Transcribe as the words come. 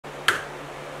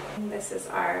This is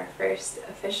our first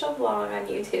official vlog on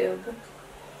YouTube.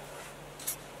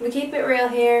 We keep it real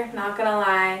here, not gonna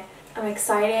lie. I'm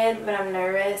excited, but I'm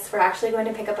nervous. We're actually going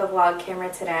to pick up a vlog camera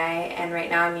today, and right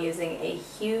now I'm using a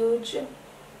huge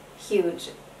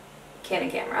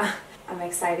Canon camera. I'm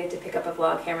excited to pick up a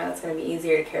vlog camera that's going to be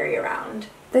easier to carry around.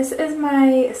 This is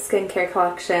my skincare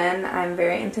collection. I'm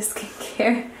very into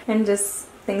skincare and just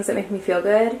things that make me feel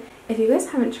good. If you guys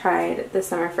haven't tried the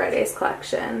Summer Fridays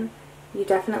collection, you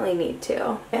definitely need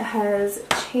to. It has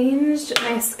changed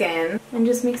my skin and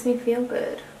just makes me feel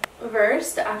good.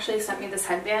 Versed actually sent me this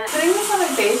headband. Putting this on my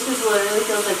face just literally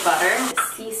feels like butter.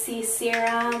 CC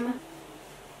serum.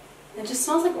 It just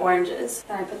smells like oranges.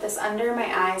 Then I put this under my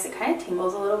eyes. It kind of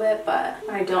tingles a little bit, but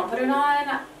when I don't put it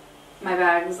on, my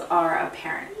bags are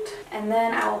apparent. And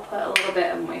then I will put a little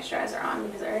bit of moisturizer on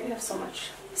because I already have so much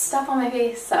stuff on my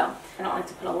face, so I don't like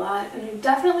to put a lot. And I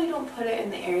definitely don't put it in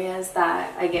the areas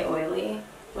that I get oily,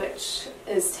 which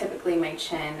is typically my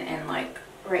chin and like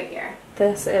right here.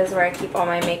 This is where I keep all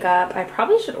my makeup. I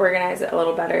probably should organize it a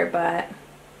little better, but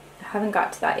I haven't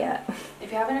got to that yet.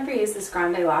 If you haven't ever used this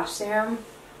Grande Lash Serum,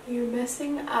 you're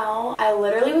missing out. I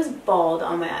literally was bald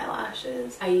on my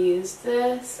eyelashes. I used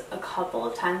this a couple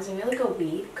of times, maybe like a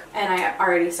week, and I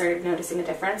already started noticing a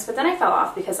difference, but then I fell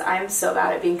off because I'm so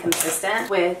bad at being consistent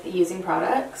with using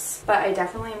products, but I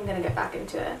definitely am gonna get back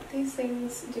into it. These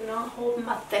things do not hold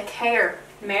my thick hair.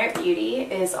 Merit Beauty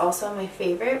is also my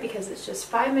favorite because it's just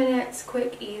 5 minutes,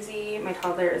 quick, easy. My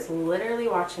toddler is literally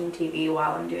watching TV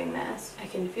while I'm doing this. I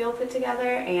can feel put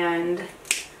together and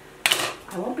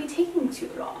I won't be taking too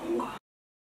long.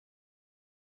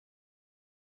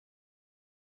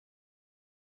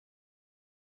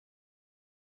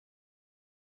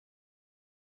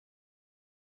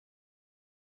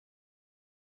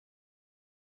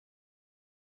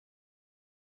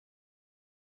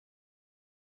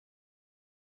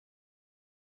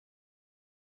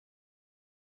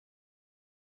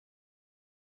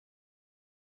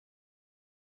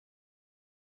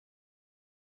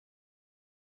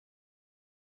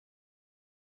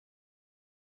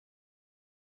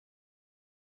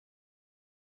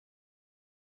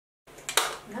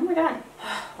 And then we're done.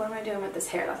 What am I doing with this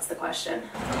hair? That's the question.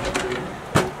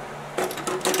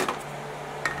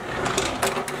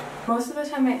 Most of the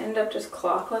time I end up just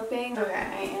claw clipping. Okay,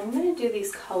 I am gonna do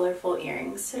these colorful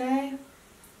earrings today.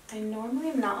 I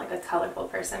normally am not like a colorful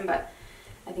person, but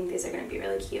I think these are gonna be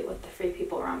really cute with the Free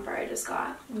People romper I just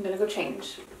got. I'm gonna go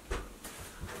change.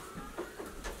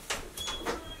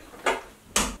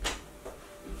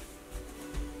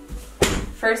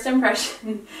 First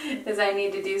impression is I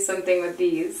need to do something with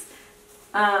these.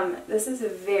 This is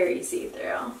very see-through.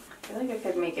 I feel like I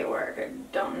could make it work. I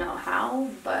don't know how,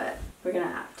 but we're gonna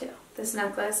have to. This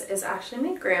necklace is actually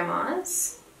my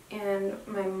grandma's, and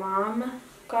my mom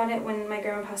got it when my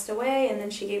grandma passed away, and then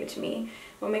she gave it to me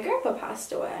when my grandpa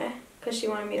passed away because she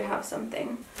wanted me to have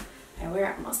something. I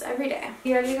wear it almost every day.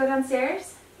 You ready to go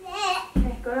downstairs? Yeah.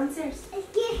 Okay, go downstairs.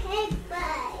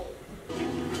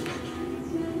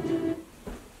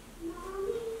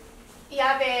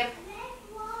 Yeah, babe.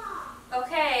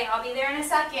 Okay, I'll be there in a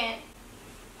second.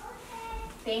 Okay.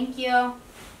 Thank you.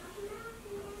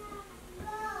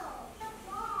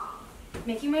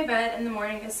 Making my bed in the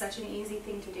morning is such an easy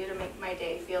thing to do to make my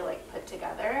day feel like put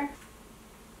together.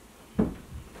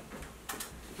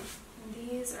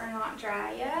 These are not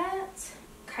dry yet.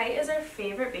 Kite is our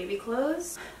favorite baby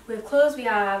clothes. We have clothes, we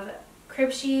have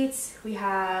crib sheets, we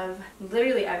have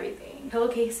literally everything.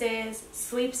 Pillowcases,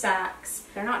 sleep sacks.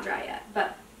 They're not dry yet,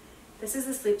 but this is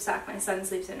the sleep sack my son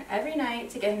sleeps in every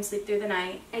night to get him sleep through the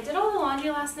night. I did all the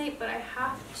laundry last night, but I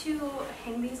have to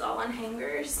hang these all on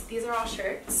hangers. These are all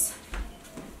shirts.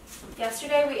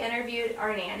 Yesterday we interviewed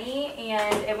our nanny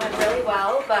and it went really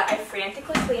well, but I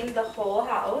frantically cleaned the whole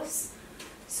house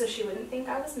so she wouldn't think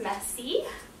I was messy.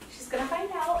 She's gonna find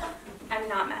out. I'm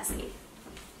not messy.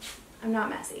 I'm not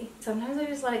messy. Sometimes I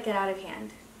just let it get out of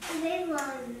hand. I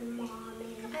love you, Mommy.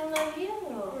 I love you.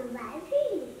 I love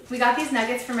you. We got these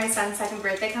nuggets for my son's 2nd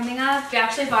birthday coming up. We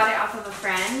actually bought it off of a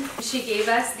friend. She gave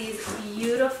us these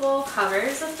beautiful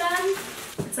covers of them.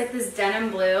 It's like this denim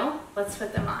blue. Let's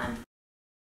put them on.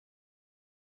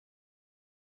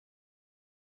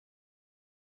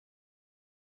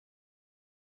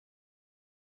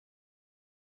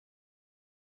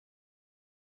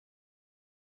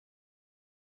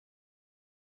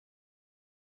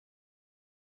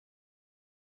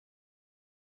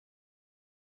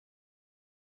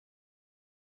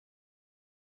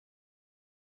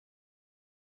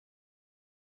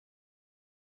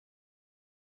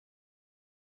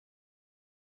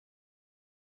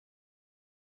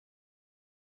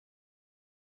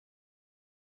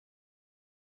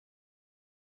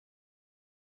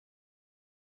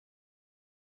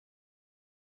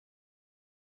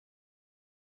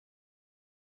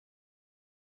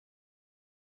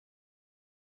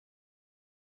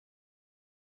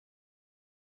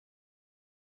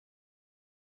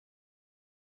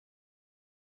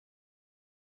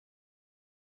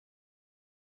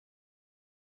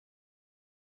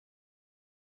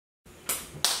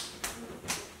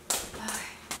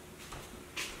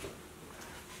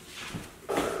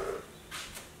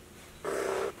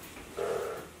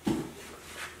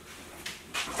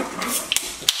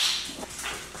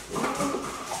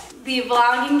 The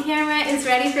vlogging camera is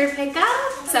ready for pickup.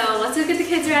 So let's go get the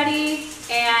kids ready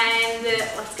and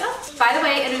let's go. By the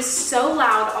way, it is so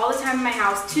loud all the time in my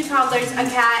house. 2 toddlers, a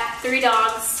cat, 3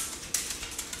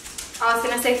 dogs. I was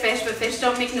gonna say fish, but fish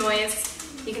don't make noise.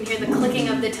 You can hear the clicking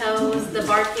of the toes, the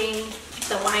barking,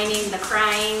 the whining, the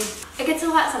crying. It gets a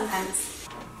lot sometimes.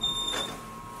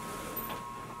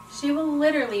 She will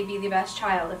literally be the best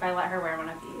child if I let her wear one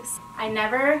of these. I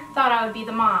never thought I would be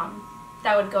the mom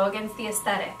that would go against the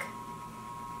aesthetic,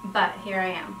 but here I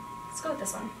am. Let's go with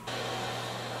this one.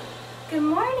 Good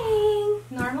morning.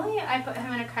 Normally I put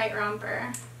him in a kite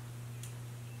romper.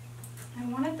 I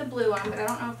wanted the blue one, but I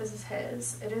don't know if this is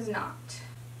his. It is not.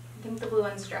 I think the blue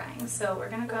one's drying, so we're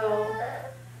gonna go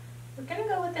with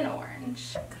an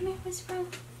orange. Come here, Whisper.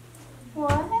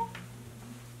 What?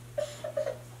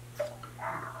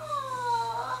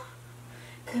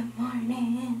 Good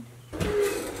morning.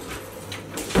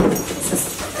 This is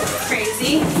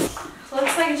crazy.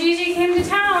 Looks like Gigi came to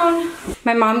town.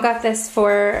 My mom got this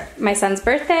for my son's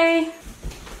birthday.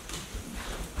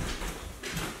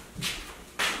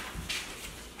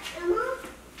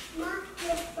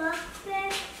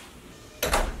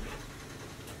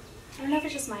 I don't know if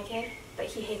it's just my kid, but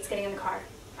he hates getting in the car.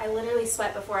 I literally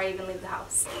sweat before I even leave the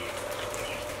house.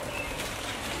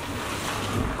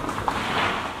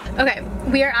 Okay,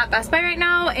 we are at Best Buy right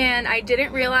now, and I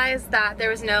didn't realize that there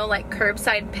was no like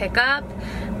curbside pickup.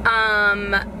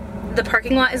 The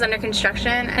parking lot is under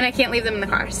construction, and I can't leave them in the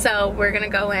car, so we're gonna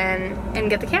go in and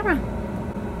get the camera.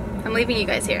 I'm leaving you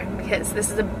guys here because this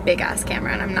is a big ass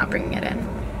camera and I'm not bringing it in.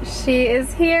 She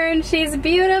is here and she's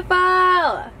beautiful.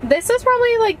 This was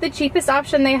probably like the cheapest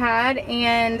option they had,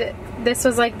 and this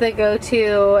was like the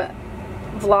go-to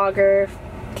vlogger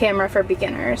camera for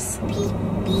beginners.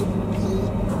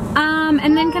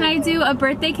 And then can I do a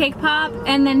birthday cake pop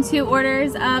and then 2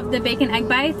 orders of the bacon egg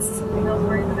bites?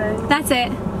 That's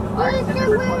it.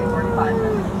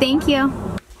 Thank you.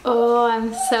 Oh,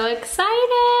 I'm so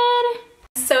excited.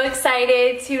 So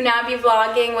excited to now be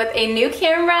vlogging with a new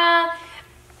camera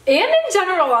and in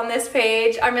general on this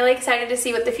page. I'm really excited to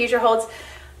see what the future holds,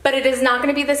 but it is not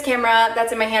going to be this camera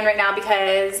that's in my hand right now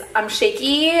because I'm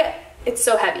shaky. It's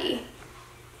so heavy.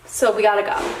 So we gotta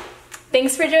go.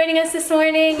 Thanks for joining us this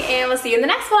morning, and we'll see you in the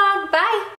next vlog. Bye!